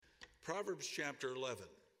Proverbs chapter 11.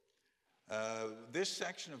 This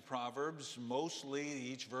section of Proverbs, mostly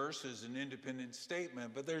each verse is an independent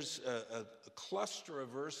statement, but there's a cluster of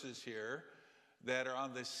verses here that are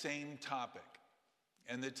on the same topic.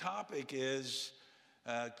 And the topic is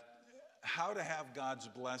how to have God's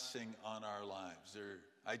blessing on our lives.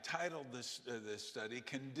 I titled this study,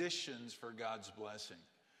 Conditions for God's Blessing.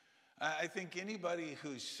 I think anybody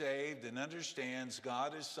who's saved and understands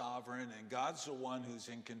God is sovereign and God's the one who's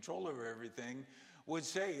in control of everything would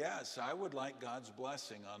say, yes, I would like God's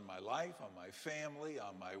blessing on my life, on my family,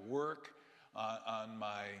 on my work, on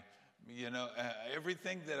my,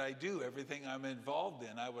 everything that I do, everything I'm involved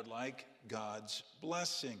in, I would like God's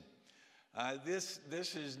blessing. This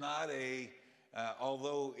is not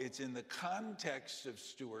although it's in the context of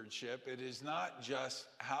stewardship, it is not just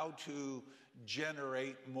how to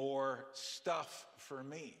generate more stuff for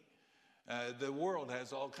me. The world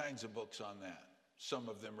has all kinds of books on that. Some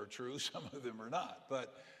of them are true, some of them are not.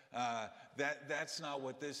 But that's not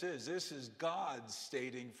what this is. This is God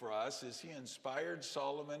stating for us, as he inspired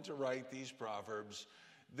Solomon to write these Proverbs,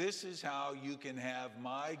 this is how you can have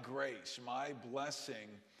my grace, my blessing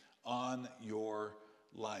on your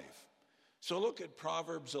life. So look at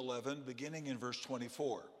Proverbs 11, beginning in verse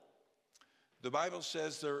 24. The Bible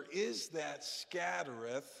says, there is that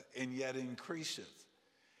scattereth and yet increaseth,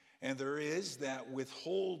 and there is that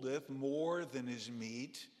withholdeth more than is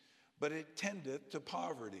meet, but it tendeth to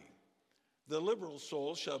poverty. The liberal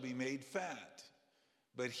soul shall be made fat,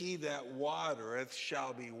 but he that watereth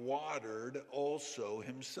shall be watered also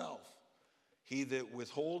himself. He that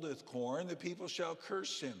withholdeth corn, the people shall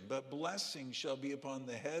curse him, but blessing shall be upon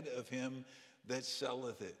the head of him that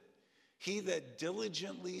selleth it. He that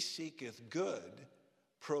diligently seeketh good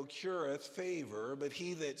procureth favor, but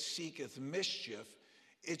he that seeketh mischief,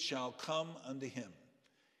 it shall come unto him.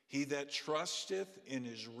 He that trusteth in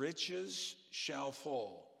his riches shall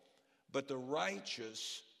fall, but the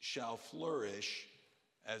righteous shall flourish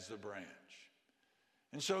as the branch.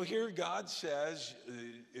 And so here God says,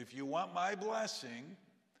 if you want my blessing,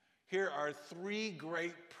 here are three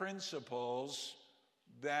great principles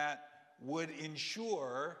that would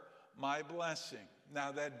ensure my blessing.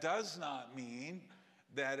 Now, that does not mean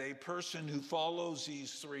that a person who follows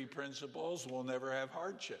these three principles will never have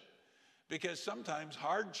hardship. Because sometimes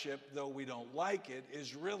hardship, though we don't like it,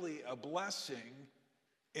 is really a blessing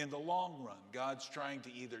in the long run. God's trying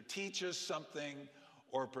to either teach us something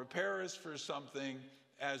or prepare us for something,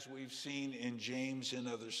 as we've seen in James and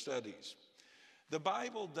other studies. The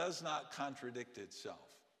Bible does not contradict itself.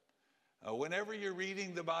 Whenever you're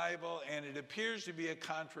reading the Bible and it appears to be a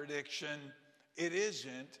contradiction, it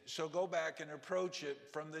isn't. So go back and approach it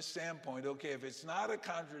from this standpoint. Okay, if it's not a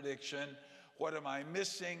contradiction, what am I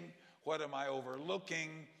missing? What am I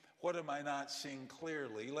overlooking? What am I not seeing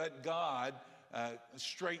clearly? Let God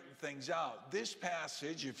straighten things out. This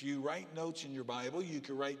passage, if you write notes in your Bible, you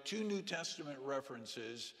could write two New Testament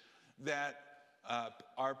references that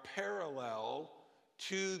are parallel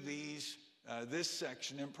to this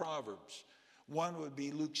section in Proverbs. One would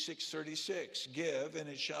be Luke 6:36, give and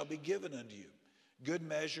it shall be given unto you. Good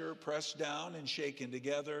measure, pressed down and shaken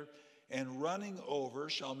together, and running over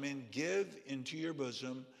shall men give into your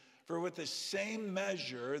bosom. For with the same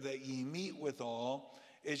measure that ye meet withal,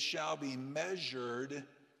 it shall be measured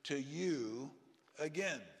to you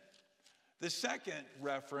again. The second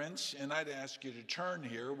reference, and I'd ask you to turn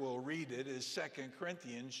here, we'll read it, is 2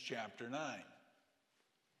 Corinthians chapter 9.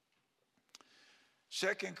 2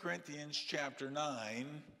 Corinthians chapter 9,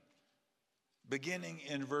 beginning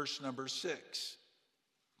in verse number 6.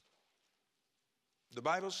 The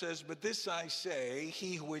Bible says, but this I say,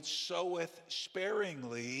 he which soweth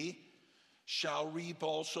sparingly shall reap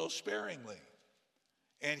also sparingly.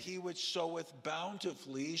 And he which soweth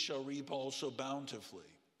bountifully shall reap also bountifully.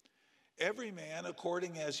 Every man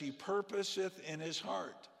according as he purposeth in his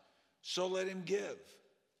heart, so let him give,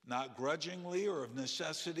 not grudgingly or of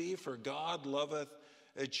necessity, for God loveth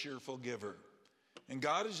a cheerful giver. And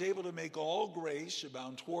God is able to make all grace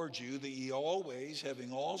abound towards you, that ye always,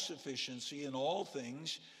 having all sufficiency in all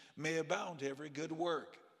things, may abound to every good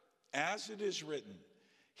work. As it is written,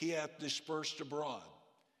 he hath dispersed abroad,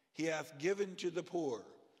 he hath given to the poor,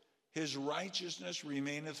 his righteousness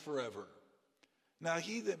remaineth forever. Now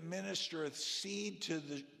he that ministereth seed to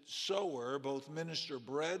the sower, both minister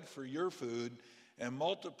bread for your food, and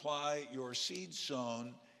multiply your seed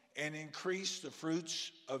sown, and increase the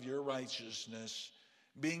fruits of your righteousness,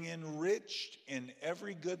 being enriched in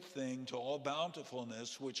every good thing to all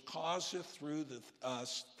bountifulness, which causeth through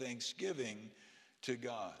us thanksgiving to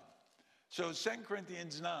God. So 2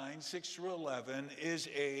 Corinthians 9, 6 through 11 is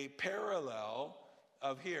a parallel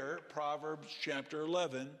of here, Proverbs chapter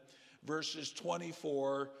 11, verses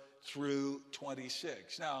 24 through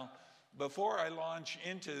 26. Now, before I launch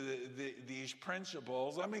into these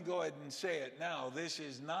principles, let me go ahead and say it now. This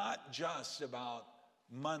is not just about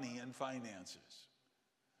money and finances.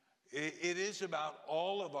 It is about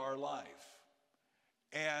all of our life.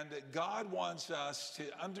 And God wants us to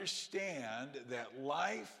understand that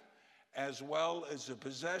life, as well as the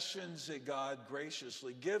possessions that God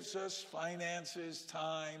graciously gives us, finances,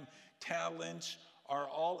 time, talents, are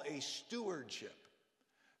all a stewardship.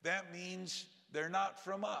 That means they're not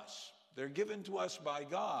from us. They're given to us by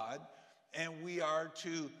God, and we are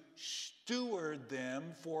to steward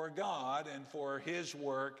them for God and for His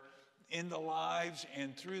work in the lives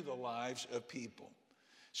and through the lives of people.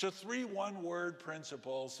 So 3 one-word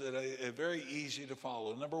principles that are very easy to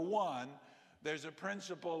follow. Number one, there's a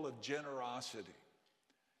principle of generosity.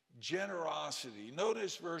 Generosity.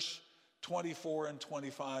 Notice verse 24 and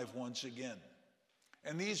 25 once again.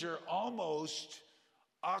 And these are almost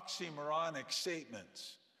oxymoronic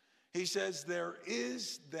statements. He says, there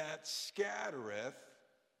is that scattereth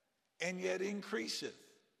and yet increaseth.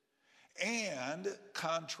 And,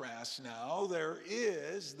 contrast now, there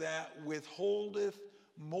is that withholdeth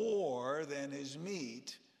more than is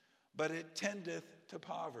meet, but it tendeth to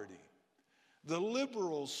poverty. The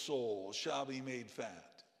liberal soul shall be made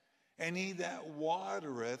fat, and he that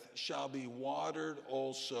watereth shall be watered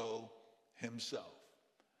also himself.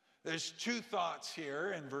 There's 2 thoughts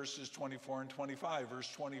here in verses 24 and 25.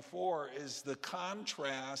 Verse 24 is the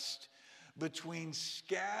contrast between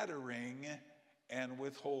scattering and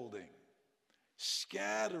withholding.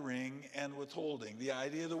 Scattering and withholding. The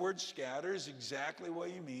idea of the word scatter is exactly what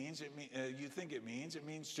it means. You think it means. It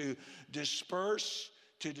means to disperse,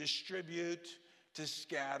 to distribute, to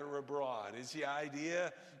scatter abroad. It's the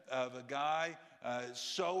idea of a guy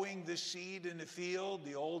sowing the seed in the field,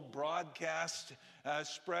 the old broadcast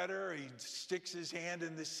spreader. He sticks his hand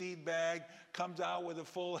in the seed bag, comes out with a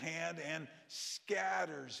full hand and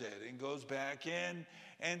scatters it, and goes back in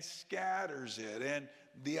and scatters it. And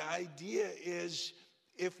the idea is,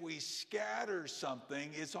 if we scatter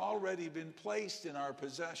something, it's already been placed in our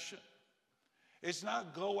possession. It's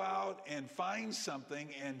not go out and find something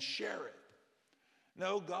and share it.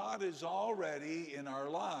 No, God has already in our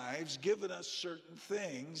lives given us certain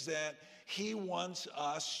things that He wants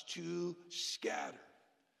us to scatter.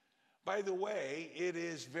 By the way, it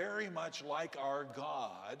is very much like our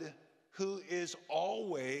God, who is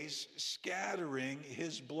always scattering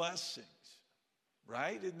His blessings.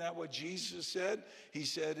 Right? Isn't that what Jesus said? He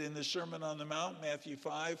said in the Sermon on the Mount, Matthew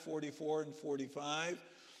 5, 44 and 45,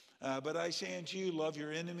 but I say unto you, love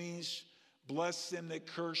your enemies, bless them that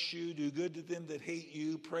curse you, do good to them that hate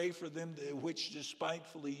you, pray for them which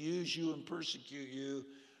despitefully use you and persecute you.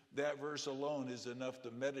 That verse alone is enough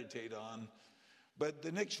to meditate on. But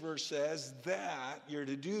the next verse says that you're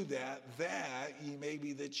to do that ye may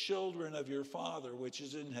be the children of your Father which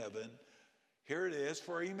is in heaven. Here it is,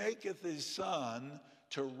 for He maketh His sun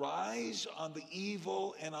to rise on the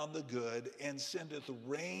evil and on the good, and sendeth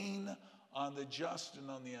rain on the just and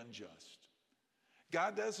on the unjust.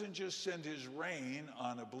 God doesn't just send His rain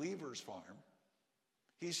on a believer's farm.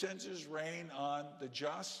 He sends His rain on the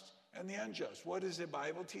just and the unjust. What is the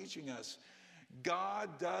Bible teaching us? God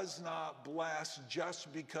does not bless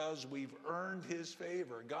just because we've earned His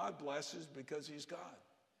favor. God blesses because He's God.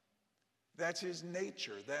 That's His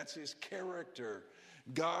nature. That's His character.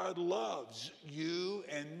 God loves you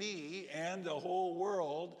and me and the whole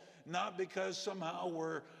world, not because somehow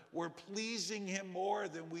we're pleasing Him more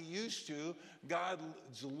than we used to.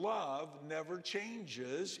 God's love never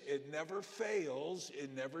changes. It never fails.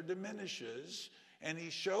 It never diminishes. And He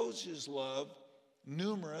shows His love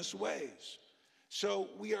numerous ways. So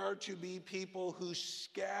we are to be people who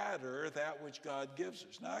scatter that which God gives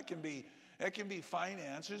us. Now, it can be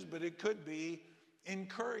finances, but it could be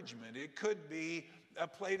encouragement. It could be a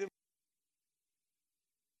plate of...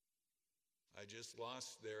 I just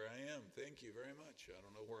lost, there I am. Thank you very much. I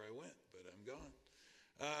don't know where I went, but I'm gone.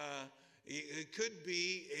 It could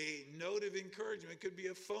be a note of encouragement. It could be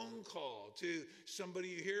a phone call to somebody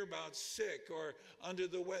you hear about sick or under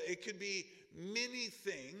the weather. It could be many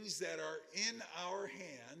things that are in our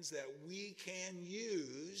hands that we can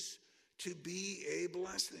use to be a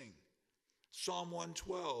blessing. Psalm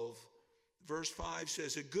 112, verse 5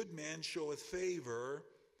 says, a good man showeth favor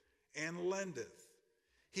and lendeth.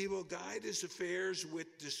 He will guide his affairs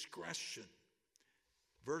with discretion.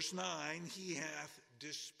 Verse 9, he hath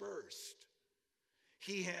dispersed.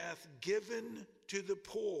 He hath given to the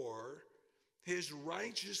poor. His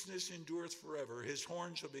righteousness endureth forever. His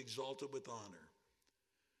horn shall be exalted with honor.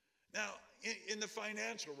 Now, in the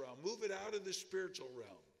financial realm. Move it out of the spiritual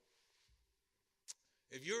realm.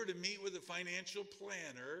 If you were to meet with a financial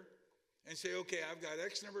planner and say, okay, I've got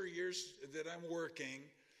X number of years that I'm working,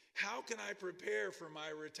 how can I prepare for my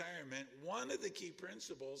retirement? One of the key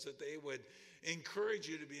principles that they would encourage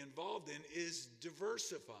you to be involved in is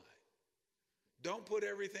diversify. Don't put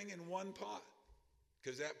everything in one pot,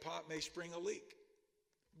 because that pot may spring a leak.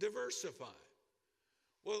 Diversify.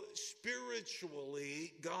 Well,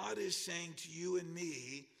 spiritually, God is saying to you and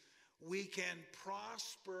me, we can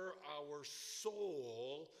prosper our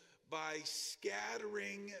soul by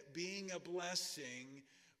scattering, being a blessing,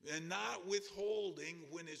 and not withholding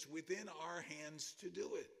when it's within our hands to do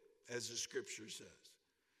it, as the scripture says.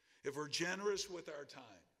 If we're generous with our time,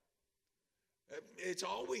 it's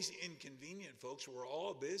always inconvenient, folks. We're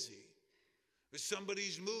all busy. If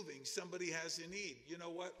somebody's moving, somebody has a need. You know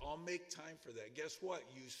what? I'll make time for that. Guess what?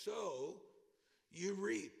 You sow, you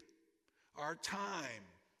reap. Our time,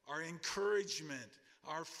 our encouragement,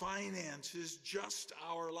 our finances, just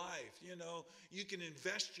our life. You know, you can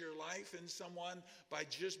invest your life in someone by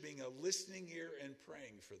just being a listening ear and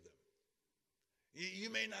praying for them. You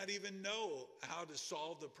may not even know how to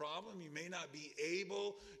solve the problem. You may not be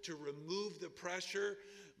able to remove the pressure,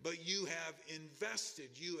 but you have invested.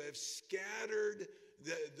 You have scattered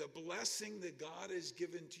the blessing that God has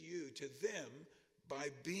given to you to them by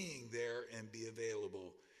being there and be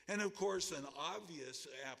available. And of course, an obvious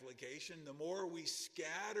application, the more we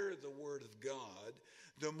scatter the word of God,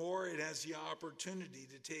 the more it has the opportunity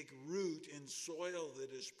to take root in soil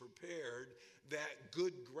that is prepared, that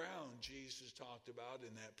good ground Jesus talked about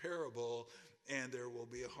in that parable, and there will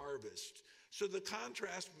be a harvest. So the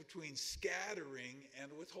contrast between scattering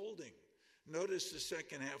and withholding. Notice the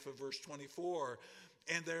second half of verse 24.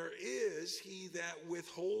 And there is he that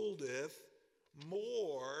withholdeth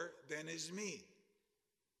more than is meet,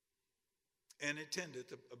 and it tendeth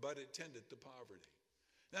to poverty.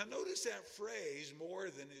 Now notice that phrase, more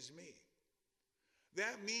than is meet.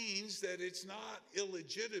 That means that it's not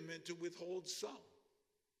illegitimate to withhold some.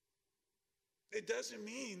 It doesn't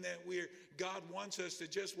mean that God wants us to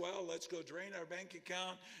just, let's go drain our bank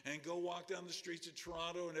account and go walk down the streets of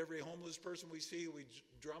Toronto, and every homeless person we see, we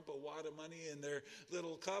dump a wad of money in their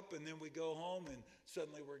little cup, and then we go home and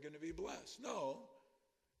suddenly we're going to be blessed. No,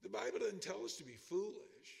 the Bible doesn't tell us to be foolish.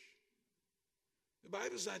 The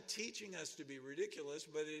Bible's not teaching us to be ridiculous,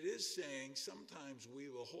 but it is saying sometimes we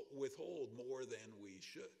will withhold more than we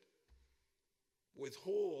should.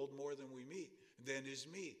 Withhold more than is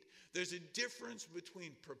meet. There's a difference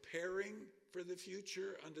between preparing for the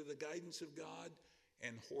future under the guidance of God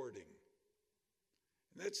and hoarding.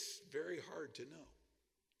 And that's very hard to know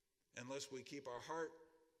unless we keep our heart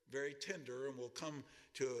very tender, and we'll come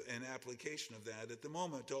to an application of that at the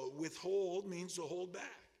moment. To withhold means to hold back.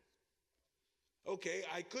 Okay,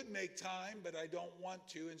 I could make time, but I don't want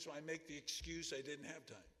to, and so I make the excuse I didn't have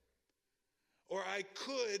time. Or I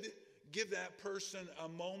could give that person a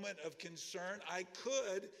moment of concern. I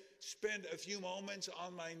could spend a few moments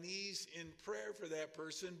on my knees in prayer for that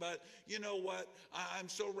person, but you know what? I'm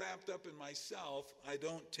so wrapped up in myself, I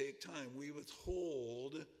don't take time. We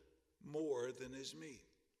withhold more than is meet.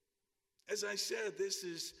 As I said, this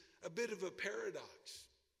is a bit of a paradox.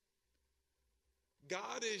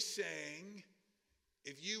 God is saying,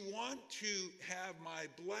 if you want to have my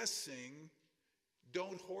blessing,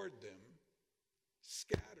 don't hoard them,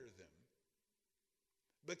 scatter them.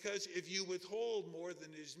 Because if you withhold more than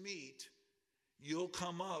is meet, you'll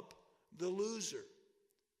come up the loser.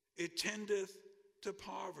 It tendeth to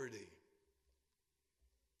poverty.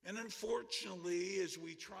 And unfortunately, as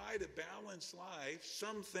we try to balance life,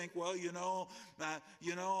 some think, I've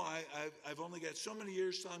only got so many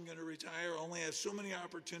years till I'm going to retire. I only have so many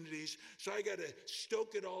opportunities. So I got to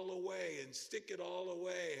stoke it all away and stick it all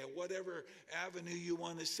away at whatever avenue you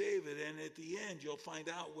want to save it. And at the end, you'll find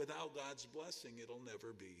out without God's blessing, it'll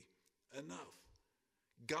never be enough.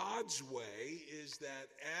 God's way is that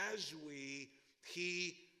as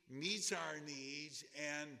he meets our needs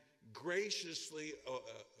and graciously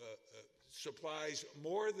supplies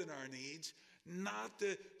more than our needs, not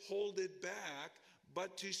to hold it back,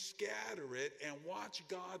 but to scatter it and watch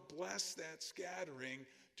God bless that scattering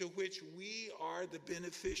to which we are the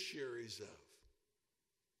beneficiaries of.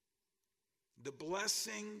 The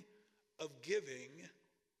blessing of giving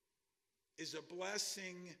is a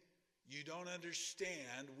blessing you don't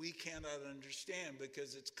understand, we cannot understand,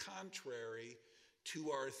 because it's contrary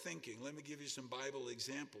to our thinking. Let me give you some Bible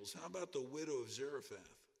examples. How about the widow of Zarephath?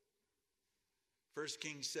 1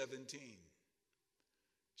 Kings 17.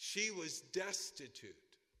 She was destitute.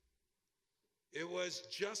 It was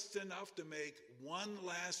just enough to make one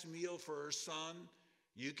last meal for her son.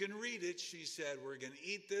 You can read it. She said, we're going to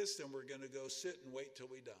eat this and we're going to go sit and wait till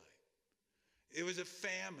we die. It was a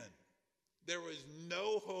famine. There was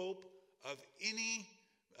no hope of any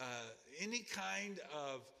kind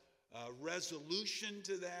of resolution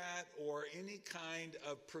to that or any kind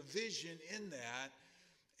of provision in that.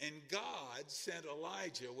 And God sent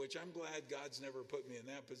Elijah, which I'm glad God's never put me in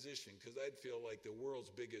that position because I'd feel like the world's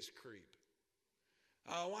biggest creep.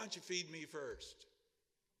 Why don't you feed me first?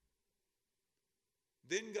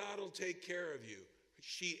 Then God will take care of you.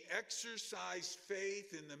 She exercised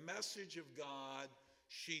faith in the message of God.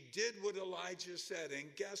 She did what Elijah said. And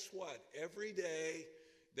guess what? Every day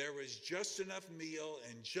there was just enough meal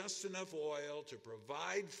and just enough oil to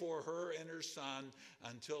provide for her and her son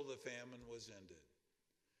until the famine was ended.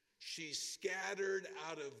 She scattered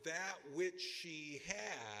out of that which she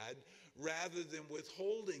had rather than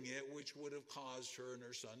withholding it, which would have caused her and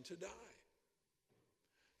her son to die.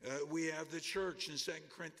 We have the church in 2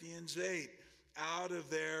 Corinthians 8. Out of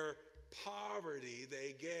their poverty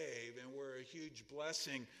they gave and were a huge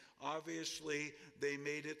blessing. Obviously, they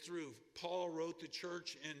made it through. Paul wrote the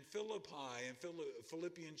church in Philippi in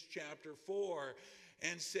Philippians chapter 4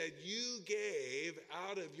 and said, you gave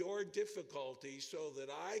out of your difficulty so that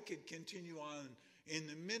I could continue on in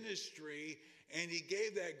the ministry. And he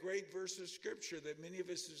gave that great verse of scripture that many of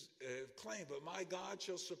us claim, but my God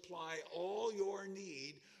shall supply all your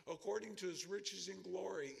need according to his riches and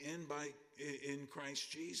glory in Christ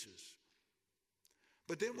Jesus.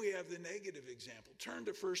 But then we have the negative example. Turn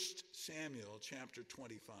to 1 Samuel chapter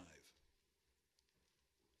 25.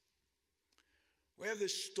 We have the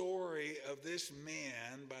story of this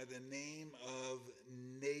man by the name of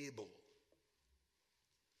Nabal.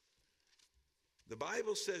 The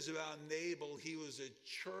Bible says about Nabal, he was a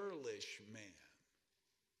churlish man.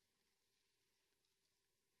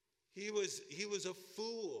 He was a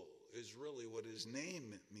fool, is really what his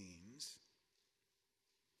name means.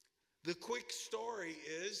 The quick story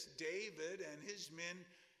is David and his men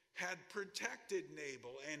had protected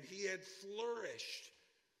Nabal, and he had flourished.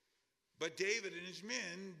 But David and his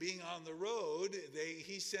men, being on the road,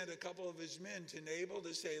 he sent a couple of his men to Nabal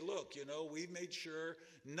to say, look, we've made sure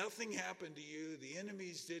nothing happened to you. The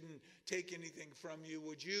enemies didn't take anything from you.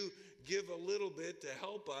 Would you give a little bit to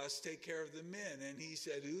help us take care of the men? And he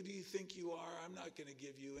said, who do you think you are? I'm not going to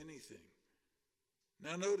give you anything.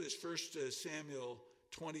 Now notice 1 Samuel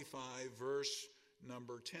 25, verse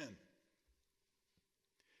number 10.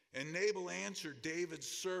 And Nabal answered David's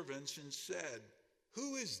servants and said,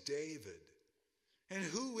 who is David? And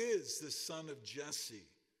who is the son of Jesse?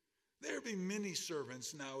 There be many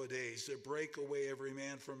servants nowadays that break away every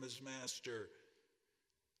man from his master.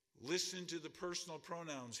 Listen to the personal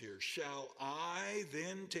pronouns here. Shall I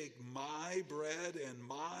then take my bread and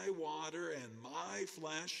my water and my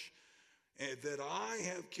flesh that I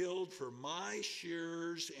have killed for my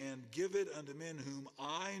shearers and give it unto men whom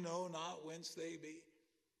I know not whence they be?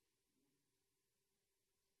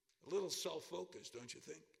 A little self-focused, don't you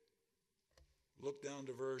think? Look down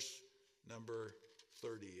to verse number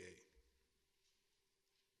 38.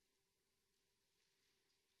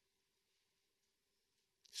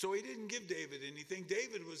 So he didn't give David anything.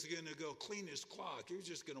 David was going to go clean his clock. He was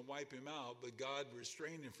just going to wipe him out, but God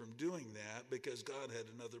restrained him from doing that because God had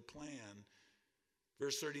another plan.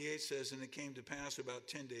 Verse 38 says, and it came to pass about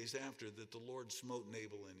 10 days after that the Lord smote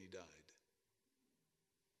Nabal and he died.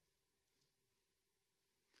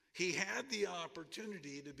 He had the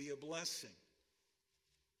opportunity to be a blessing,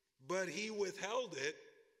 but he withheld it,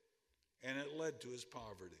 and it led to his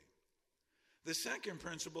poverty. The second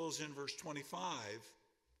principle is in verse 25,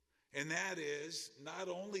 and that is not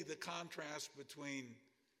only the contrast between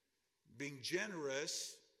being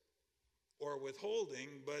generous or withholding,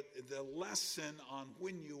 but the lesson on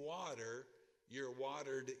when you water, you're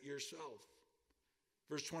watered yourself.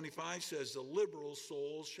 Verse 25 says, the liberal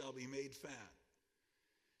soul shall be made fat.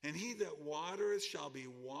 And he that watereth shall be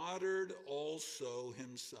watered also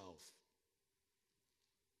himself.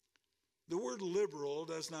 The word liberal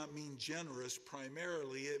does not mean generous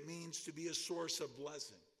primarily. It means to be a source of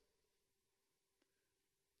blessing,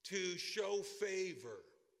 to show favor,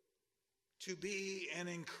 to be an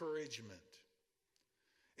encouragement.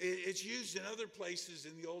 It's used in other places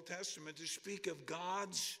in the Old Testament to speak of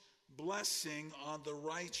God's blessing on the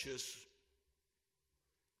righteous.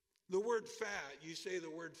 The word fat, you say the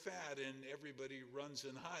word fat and everybody runs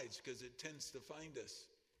and hides because it tends to find us.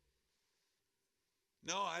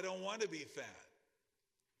 No, I don't want to be fat.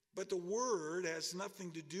 But the word has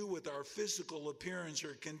nothing to do with our physical appearance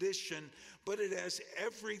or condition, but it has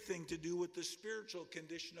everything to do with the spiritual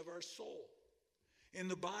condition of our soul. In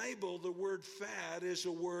the Bible, the word fat is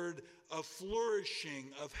a word of flourishing,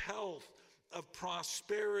 of health, of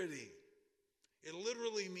prosperity. It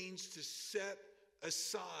literally means to set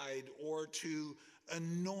aside or to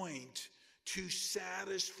anoint, to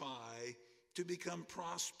satisfy, to become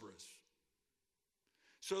prosperous.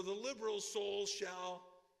 So the liberal soul shall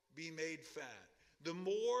be made fat. The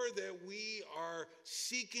more that we are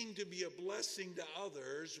seeking to be a blessing to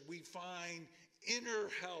others, we find inner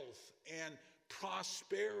health and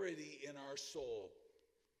prosperity in our soul.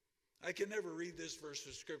 I can never read this verse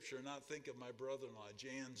of scripture and not think of my brother-in-law,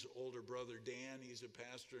 Jan's older brother, Dan. He's a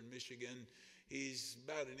pastor in Michigan. He's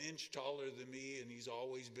about an inch taller than me, and he's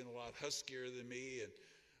always been a lot huskier than me. And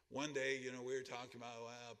one day, we were talking about,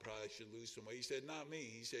 well, I probably should lose some weight. He said, not me.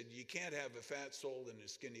 He said, you can't have a fat soul and a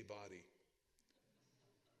skinny body.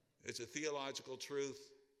 It's a theological truth.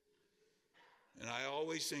 And I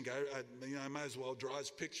always think, I might as well draw his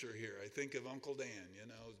picture here. I think of Uncle Dan,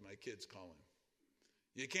 as my kids call him.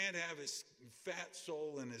 You can't have a fat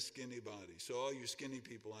soul and a skinny body. So all you skinny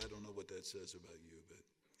people, I don't know what that says about you. But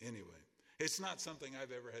anyway, it's not something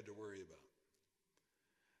I've ever had to worry about.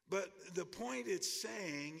 But the point it's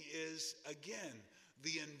saying is, again,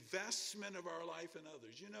 the investment of our life in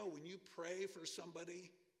others. When you pray for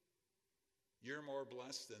somebody, you're more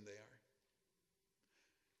blessed than they are.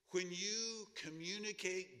 When you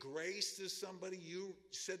communicate grace to somebody, you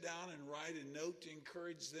sit down and write a note to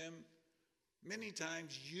encourage them, many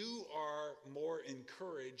times you are more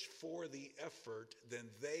encouraged for the effort than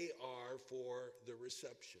they are for the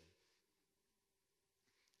reception.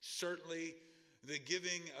 Certainly, the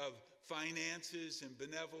giving of finances and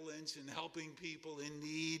benevolence and helping people in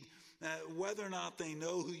need, whether or not they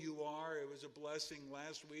know who you are. It was a blessing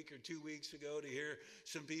last week or 2 weeks ago to hear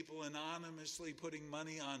some people anonymously putting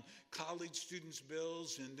money on college students'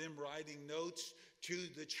 bills and them writing notes to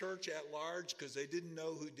the church at large because they didn't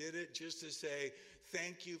know who did it, just to say,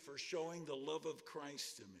 thank you for showing the love of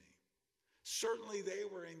Christ to me. Certainly they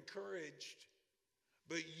were encouraged,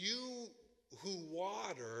 but you who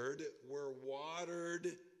watered were watered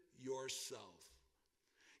yourself.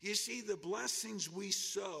 You see, the blessings we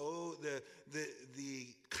sow, the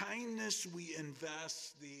kindness we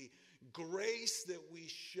invest, the grace that we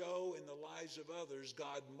show in the lives of others,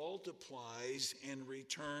 God multiplies and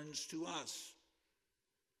returns to us.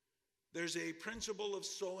 There's a principle of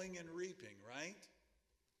sowing and reaping, right?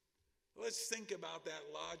 Let's think about that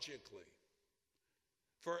logically.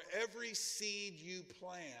 For every seed you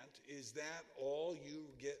plant, is that all you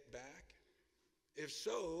get back? If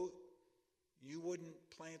so, you wouldn't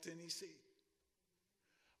plant any seed.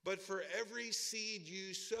 But for every seed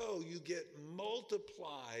you sow, you get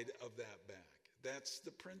multiplied of that back. That's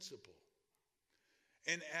the principle.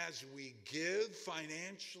 And as we give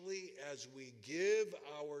financially, as we give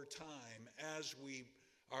our time, as we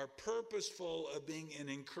are purposeful of being an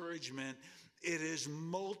encouragement, it is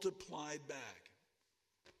multiplied back.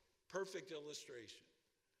 Perfect illustration.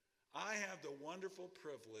 I have the wonderful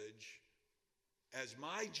privilege as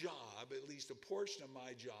my job, at least a portion of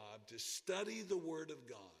my job, to study the Word of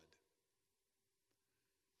God,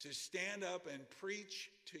 to stand up and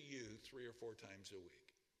preach to you 3 or 4 times a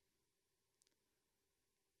week.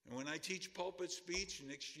 And when I teach pulpit speech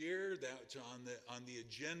next year, that's on the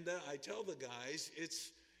agenda, I tell the guys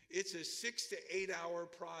it's a 6 to 8 hour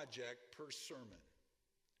project per sermon.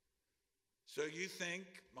 So you think,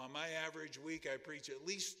 on my average week, I preach at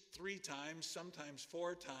least 3 times, sometimes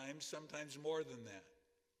 4 times, sometimes more than that.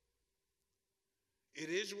 It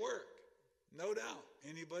is work, no doubt.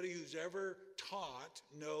 Anybody who's ever taught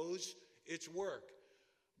knows it's work.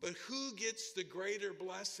 But who gets the greater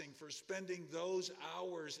blessing for spending those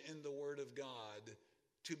hours in the Word of God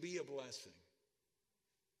to be a blessing?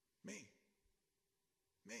 Me.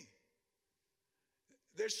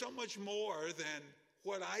 There's so much more than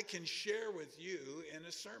what I can share with you in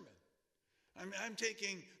a sermon. I'm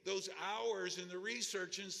taking those hours in the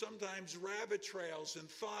research and sometimes rabbit trails and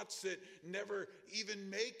thoughts that never even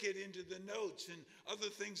make it into the notes and other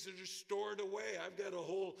things that are stored away. I've got a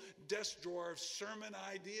whole desk drawer of sermon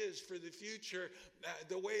ideas for the future.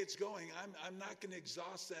 The way it's going, I'm not going to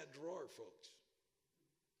exhaust that drawer, folks.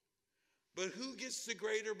 But who gets the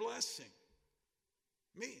greater blessing?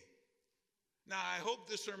 Me. Now, I hope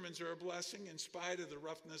the sermons are a blessing in spite of the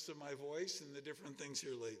roughness of my voice and the different things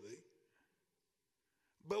here lately.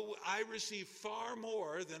 But I receive far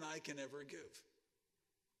more than I can ever give.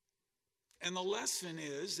 And the lesson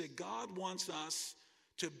is that God wants us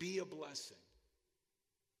to be a blessing.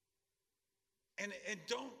 And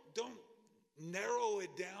don't narrow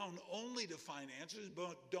it down only to finances,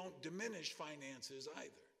 but don't diminish finances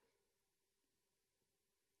either.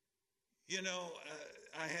 You know,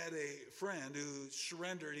 I had a friend who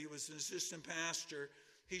surrendered. He was an assistant pastor.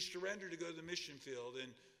 He surrendered to go to the mission field.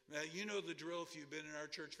 And you know the drill if you've been in our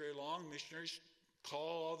church very long. Missionaries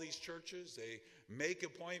call all these churches. They make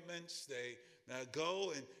appointments. They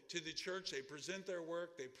go and to the church. They present their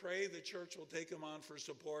work. They pray the church will take them on for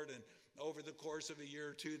support. And over the course of a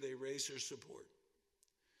year or two, they raise their support.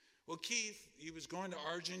 Well, Keith, he was going to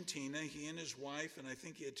Argentina. He and his wife, and I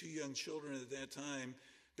think he had 2 young children at that time.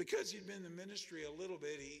 Because he'd been in the ministry a little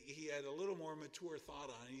bit, he had a little more mature thought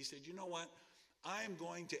on it. He said, you know what? I am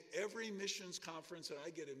going to every missions conference that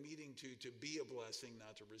I get a meeting to be a blessing,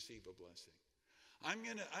 not to receive a blessing. I'm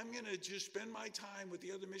gonna just spend my time with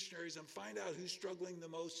the other missionaries and find out who's struggling the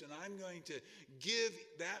most, and I'm going to give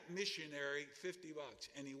that missionary $50.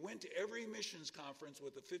 And he went to every missions conference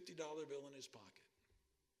with a $50 bill in his pocket.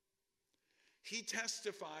 He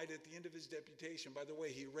testified at the end of his deputation. By the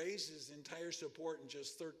way, he raised his entire support in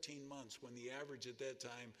just 13 months when the average at that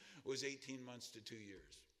time was 18 months to 2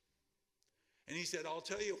 years. And he said, I'll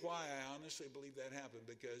tell you why I honestly believe that happened,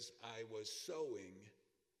 because I was sowing,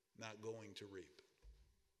 not going to reap.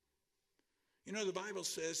 You know, the Bible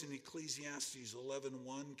says in Ecclesiastes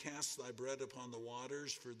 11:1, cast thy bread upon the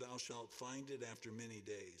waters, for thou shalt find it after many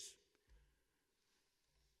days.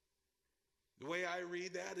 The way I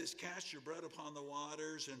read that is cast your bread upon the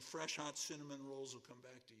waters and fresh hot cinnamon rolls will come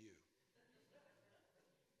back to you.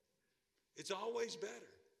 It's always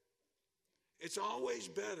better. It's always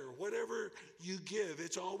better. Whatever you give,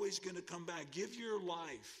 it's always going to come back. Give your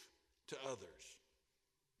life to others.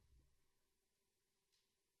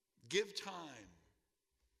 Give time.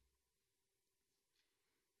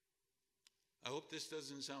 I hope this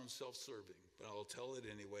doesn't sound self-serving, but I'll tell it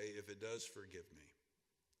anyway. If it does, forgive me.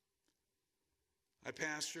 I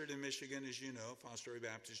pastored in Michigan, as you know, Foster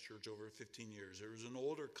Baptist Church over 15 years. There was an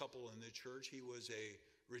older couple in the church. He was a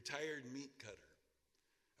retired meat cutter,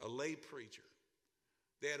 a lay preacher.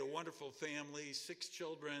 They had a wonderful family, 6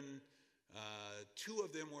 children. 2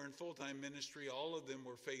 of them were in full-time ministry. All of them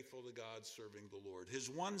were faithful to God, serving the Lord. His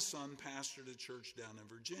one son pastored a church down in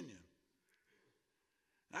Virginia.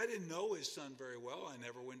 I didn't know his son very well. I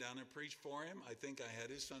never went down and preached for him. I think I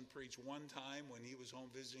had his son preach one time when he was home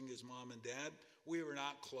visiting his mom and dad. We were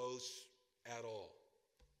not close at all.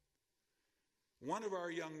 One of our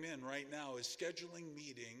young men right now is scheduling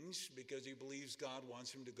meetings because he believes God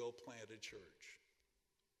wants him to go plant a church.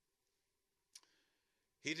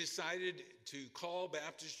 He decided to call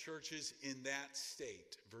Baptist churches in that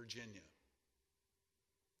state, Virginia.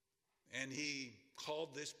 And he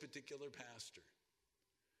called this particular pastor.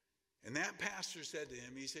 And that pastor said to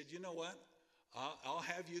him, he said, you know what? I'll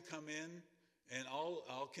have you come in and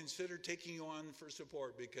I'll consider taking you on for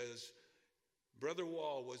support, because Brother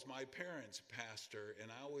Wall was my parents' pastor and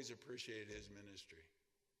I always appreciated his ministry.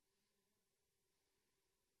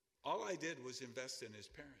 All I did was invest in his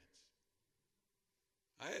parents.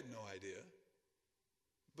 I had no idea.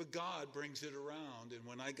 But God brings it around. And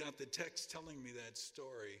when I got the text telling me that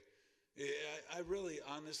story, I really,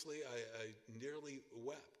 honestly, I nearly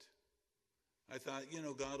wept. I thought, you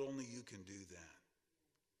know, God, only you can do that.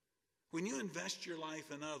 When you invest your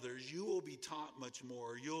life in others, you will be taught much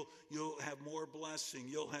more. You'll have more blessing.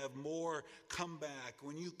 You'll have more comeback.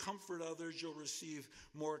 When you comfort others, you'll receive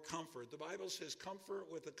more comfort. The Bible says, comfort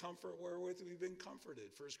with the comfort wherewith we've been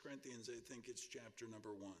comforted. 1 Corinthians, I think it's chapter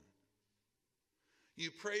number 1.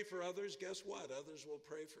 You pray for others, guess what? Others will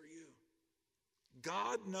pray for you.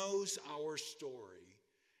 God knows our story.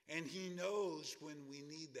 And he knows when we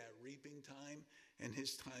need that reaping time, and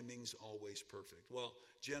his timing's always perfect. Well,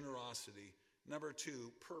 generosity. Number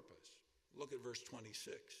 2, purpose. Look at verse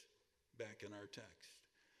 26 back in our text.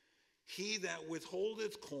 He that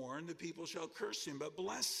withholdeth corn, the people shall curse him, but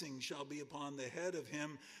blessing shall be upon the head of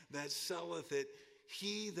him that selleth it.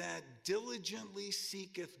 He that diligently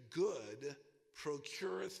seeketh good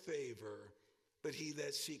procureth favor, but he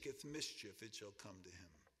that seeketh mischief, it shall come to him.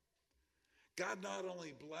 God not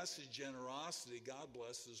only blesses generosity, God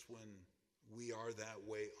blesses when we are that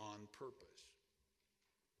way on purpose.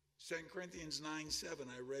 2 Corinthians 9:7,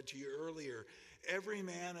 I read to you earlier. Every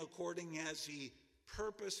man according as he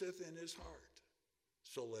purposeth in his heart,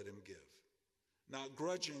 so let him give. Not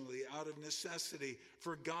grudgingly, out of necessity,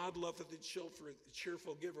 for God loveth a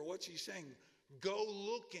cheerful giver. What's he saying? Go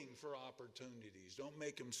looking for opportunities. Don't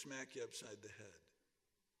make him smack you upside the head.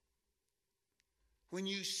 When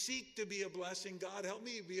you seek to be a blessing, God, help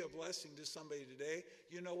me be a blessing to somebody today.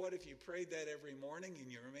 You know what? If you prayed that every morning and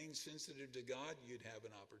you remain sensitive to God, you'd have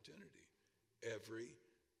an opportunity every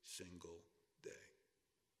single day.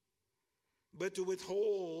 But to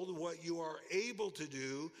withhold what you are able to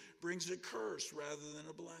do brings a curse rather than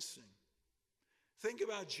a blessing. Think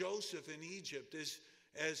about Joseph in Egypt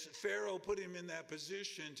as Pharaoh put him in that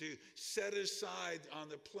position to set aside on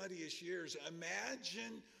the plenteous years.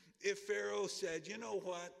 Imagine if Pharaoh said, you know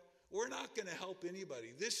what? We're not going to help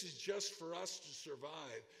anybody. This is just for us to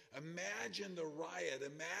survive. Imagine the riot.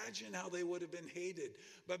 Imagine how they would have been hated.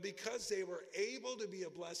 But because they were able to be a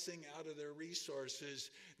blessing out of their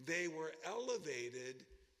resources, they were elevated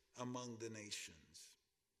among the nations.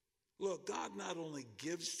 Look, God not only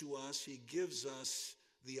gives to us, he gives us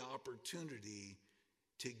the opportunity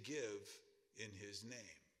to give in his name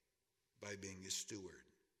by being a steward.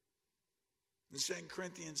 In 2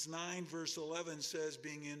 Corinthians 9, verse 11 says,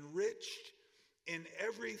 being enriched in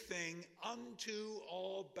everything unto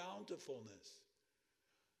all bountifulness.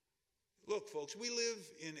 Look, folks, we live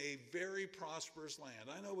in a very prosperous land.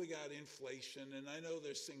 I know we got inflation, and I know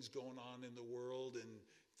there's things going on in the world, and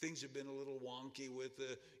things have been a little wonky with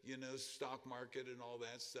the, stock market and all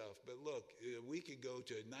that stuff. But look, we could go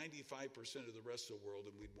to 95% of the rest of the world,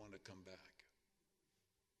 and we'd want to come back.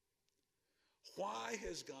 Why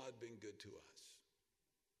has God been good to us?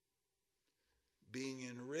 Being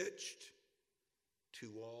enriched to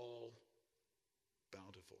all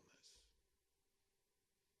bountifulness.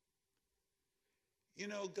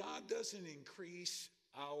 God doesn't increase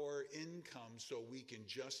our income so we can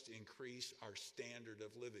just increase our standard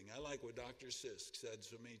of living. I like what Dr. Sisk said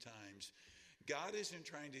so many times. God isn't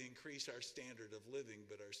trying to increase our standard of living,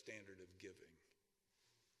 but our standard of giving.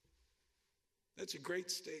 That's a great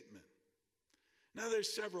statement. Now,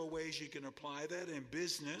 there's several ways you can apply that in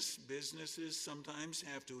business. Businesses sometimes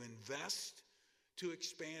have to invest to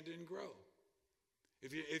expand and grow.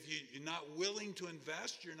 If you're not willing to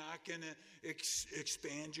invest, you're not going to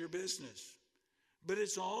expand your business. But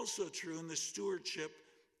it's also true in the stewardship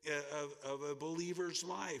of a believer's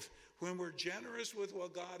life. When we're generous with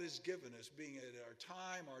what God has given us, being it our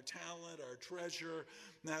time, our talent, our treasure,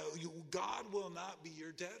 now God will not be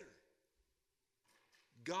your debtor.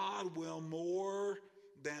 God will more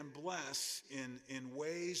than bless in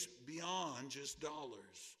ways beyond just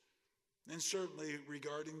dollars. And certainly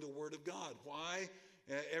regarding the Word of God. Why?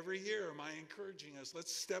 Every year am I encouraging us,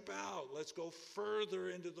 let's step out. Let's go further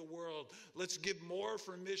into the world. Let's give more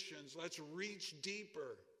for missions. Let's reach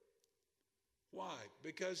deeper. Why?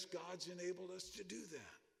 Because God's enabled us to do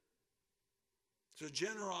that. So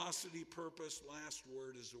generosity, purpose, last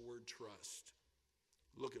word is the word trust.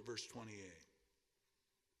 Look at verse 28.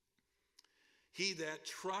 He that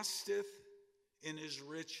trusteth in his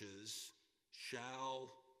riches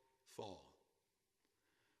shall fall,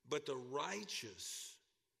 but the righteous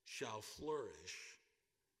shall flourish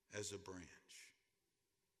as a branch.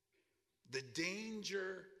 The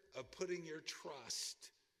danger of putting your trust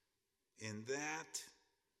in that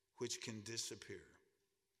which can disappear.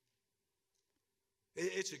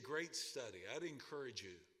 It's a great study. I'd encourage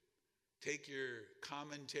you. Take your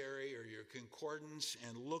commentary or your concordance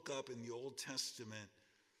and look up in the Old Testament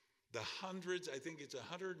the hundreds, I think it's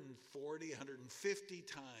 140, 150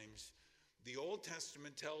 times the Old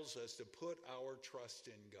Testament tells us to put our trust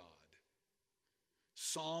in God.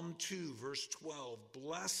 Psalm 2, verse 12,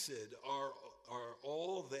 blessed are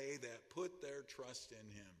all they that put their trust in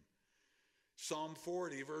him. Psalm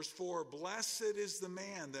 40, verse 4, blessed is the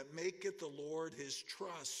man that maketh the Lord his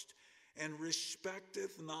trust, and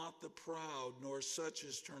respecteth not the proud, nor such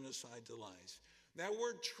as turn aside to lies. That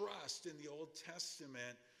word trust in the Old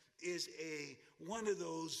Testament is one of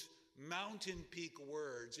those mountain peak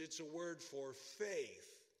words. It's a word for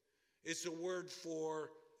faith. It's a word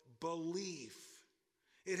for belief.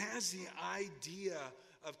 It has the idea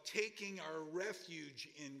of taking our refuge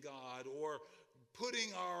in God, or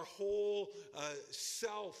putting our whole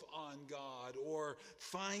self on God, or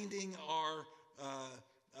finding our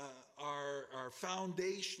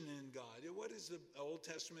foundation in God. What does the Old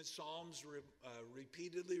Testament Psalms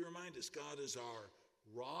repeatedly remind us? God is our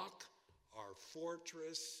rock, our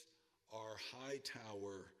fortress, our high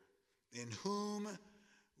tower, in whom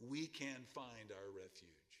we can find our refuge.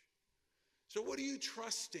 So what are you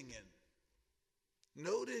trusting in?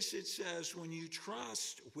 Notice it says, when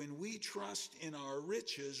we trust in our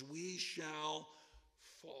riches, we shall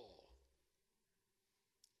fall.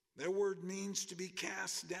 That word means to be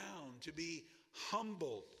cast down, to be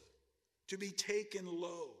humbled, to be taken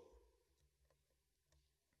low.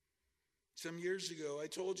 Some years ago, I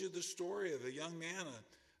told you the story of a young man.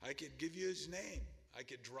 I could give you his name. I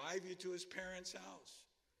could drive you to his parents' house.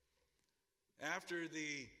 After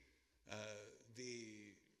the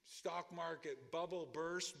stock market bubble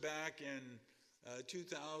burst back in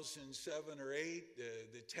 2007 or 8,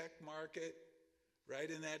 the tech market, right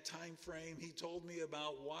in that time frame. He told me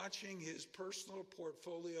about watching his personal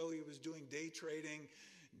portfolio. He was doing day trading.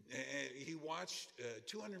 He watched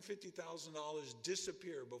 $250,000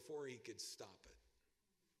 disappear before he could stop it.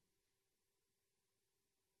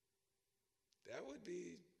 That would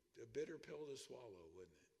be a bitter pill to swallow,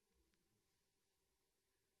 wouldn't it?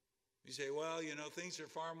 You say, well, things are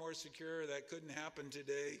far more secure. That couldn't happen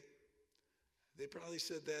today. They probably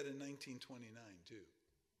said that in 1929, too.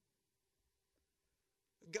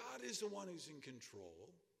 God is the one who's in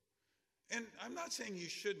control. And I'm not saying you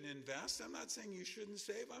shouldn't invest. I'm not saying you shouldn't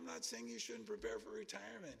save. I'm not saying you shouldn't prepare for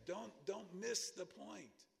retirement. Don't miss the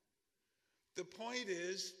point. The point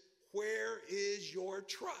is, where is your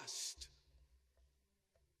trust?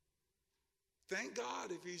 Thank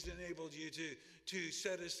God if he's enabled you to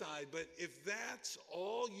set aside. But if that's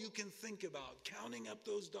all you can think about, counting up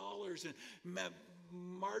those dollars and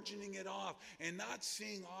margining it off and not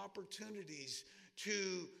seeing opportunities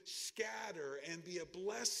to scatter and be a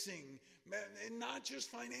blessing, and not just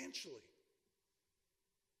financially.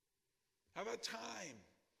 How about time?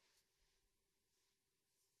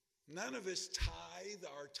 None of us tithe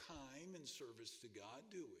our time in service to God,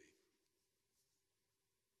 do we?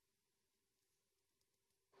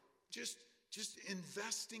 Just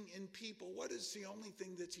investing in people. What is the only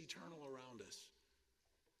thing that's eternal around us?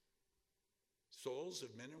 Souls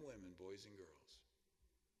of men and women, boys and girls.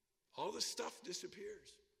 All the stuff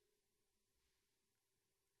disappears.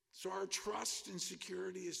 So our trust and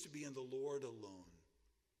security is to be in the Lord alone.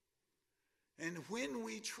 And when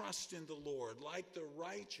we trust in the Lord, like the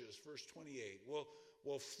righteous, verse 28,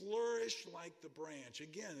 will flourish like the branch.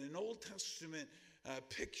 Again, an Old Testament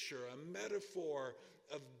picture, a metaphor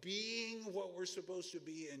of being what we're supposed to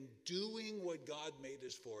be and doing what God made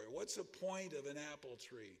us for. What's the point of an apple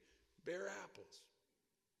tree? Bear apples.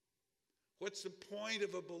 What's the point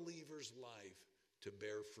of a believer's life? To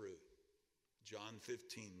bear fruit. John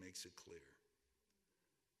 15 makes it clear.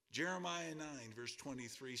 Jeremiah 9 verse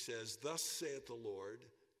 23 says, "Thus saith the Lord,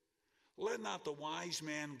 let not the wise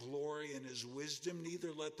man glory in his wisdom,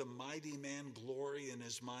 neither let the mighty man glory in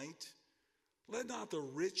his might. Let not the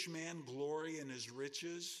rich man glory in his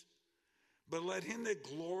riches, but let him that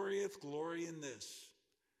glorieth glory in this,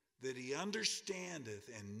 that he understandeth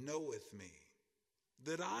and knoweth me,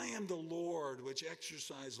 that I am the Lord, which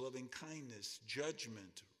exercise loving kindness,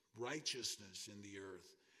 judgment, righteousness in the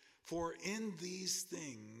earth. For in these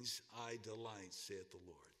things I delight, saith the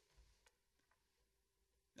Lord."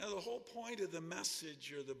 Now, the whole point of the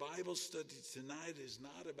message or the Bible study tonight is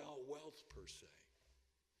not about wealth per se.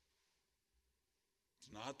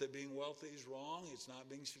 It's not that being wealthy is wrong. It's not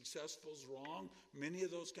being successful is wrong. Many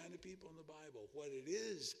of those kind of people in the Bible. What it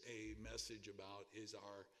is a message about is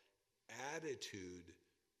our attitude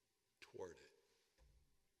toward it.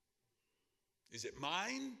 Is it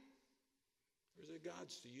mine? Or is it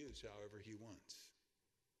God's to use however he wants?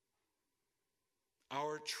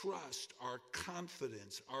 Our trust, our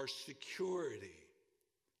confidence, our security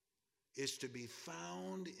is to be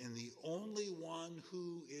found in the only one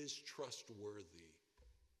who is trustworthy,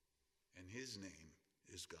 and his name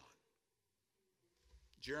is God.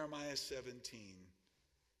 Jeremiah 17,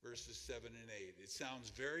 verses 7 and 8. It sounds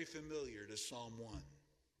very familiar to Psalm 1.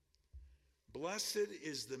 "Blessed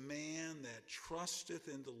is the man that trusteth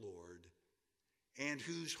in the Lord, and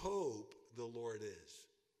whose hope the Lord is.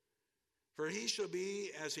 For he shall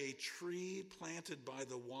be as a tree planted by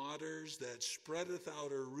the waters, that spreadeth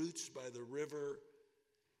out her roots by the river,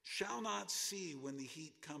 shall not see when the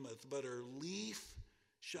heat cometh, but her leaf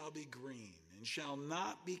shall be green, and shall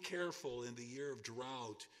not be careful in the year of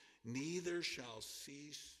drought, neither shall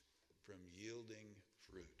cease from yielding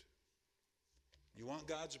fruit." You want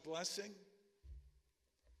God's blessing?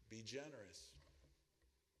 Be generous.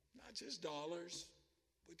 Not just dollars,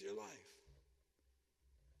 with your life.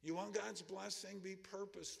 You want God's blessing? Be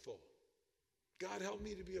purposeful. God, help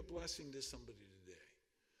me to be a blessing to somebody today.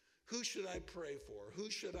 Who should I pray for? Who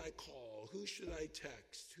should I call? Who should I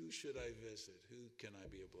text? Who should I visit? Who can I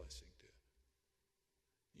be a blessing to?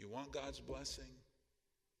 You want God's blessing?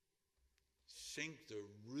 Sink the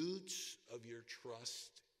roots of your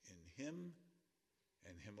trust in him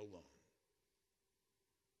and him alone.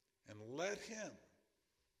 And let him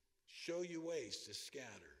show you ways to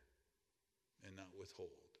scatter and not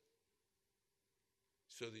withhold,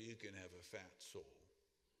 so that you can have a fat soul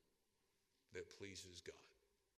that pleases God.